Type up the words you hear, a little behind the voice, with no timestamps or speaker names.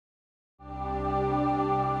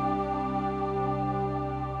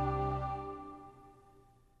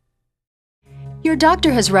Your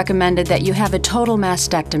doctor has recommended that you have a total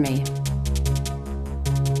mastectomy.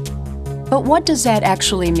 But what does that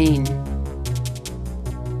actually mean?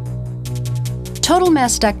 Total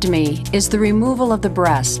mastectomy is the removal of the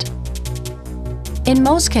breast. In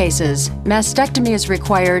most cases, mastectomy is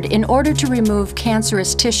required in order to remove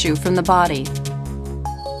cancerous tissue from the body.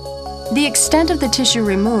 The extent of the tissue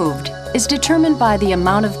removed is determined by the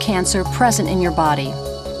amount of cancer present in your body.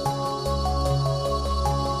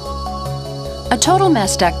 A total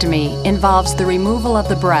mastectomy involves the removal of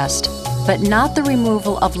the breast, but not the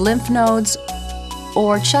removal of lymph nodes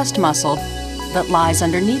or chest muscle that lies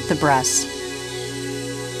underneath the breast.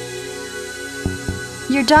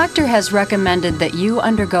 Your doctor has recommended that you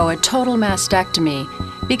undergo a total mastectomy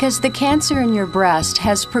because the cancer in your breast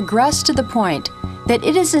has progressed to the point that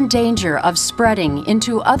it is in danger of spreading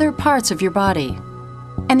into other parts of your body.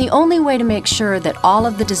 And the only way to make sure that all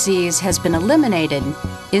of the disease has been eliminated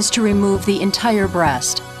is to remove the entire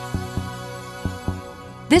breast.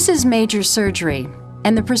 This is major surgery,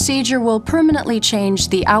 and the procedure will permanently change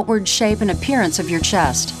the outward shape and appearance of your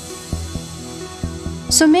chest.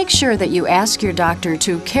 So make sure that you ask your doctor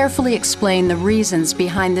to carefully explain the reasons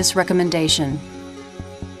behind this recommendation.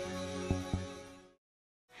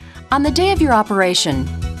 On the day of your operation,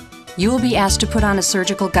 you will be asked to put on a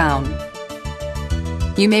surgical gown.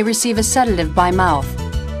 You may receive a sedative by mouth,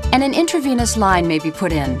 and an intravenous line may be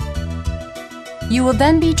put in. You will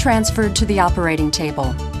then be transferred to the operating table.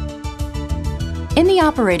 In the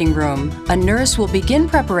operating room, a nurse will begin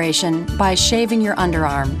preparation by shaving your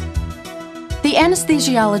underarm. The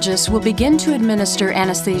anesthesiologist will begin to administer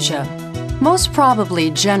anesthesia, most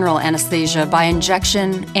probably general anesthesia by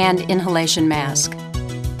injection and inhalation mask.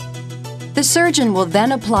 The surgeon will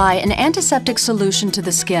then apply an antiseptic solution to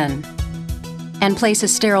the skin and place a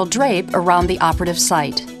sterile drape around the operative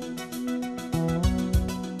site.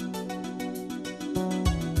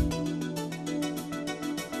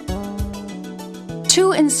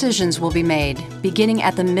 Two incisions will be made, beginning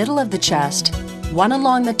at the middle of the chest, one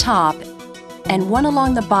along the top and one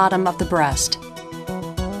along the bottom of the breast,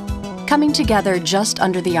 coming together just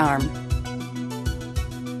under the arm.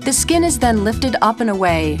 The skin is then lifted up and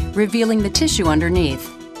away, revealing the tissue underneath.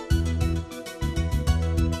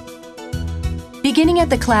 Beginning at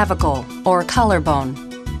the clavicle, or collarbone,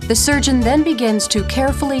 the surgeon then begins to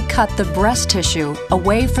carefully cut the breast tissue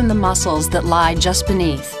away from the muscles that lie just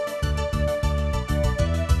beneath.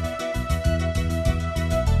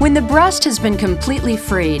 When the breast has been completely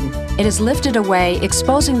freed, it is lifted away,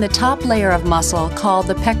 exposing the top layer of muscle called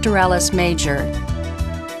the pectoralis major.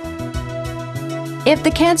 If the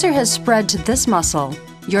cancer has spread to this muscle,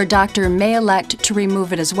 your doctor may elect to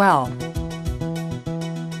remove it as well.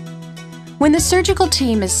 When the surgical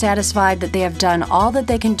team is satisfied that they have done all that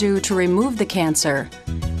they can do to remove the cancer,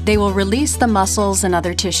 they will release the muscles and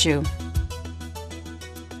other tissue.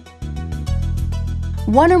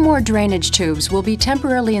 One or more drainage tubes will be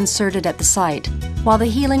temporarily inserted at the site while the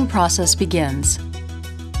healing process begins.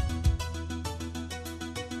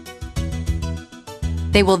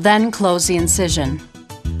 They will then close the incision.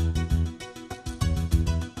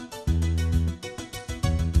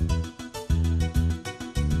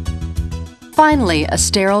 Finally, a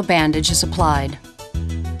sterile bandage is applied.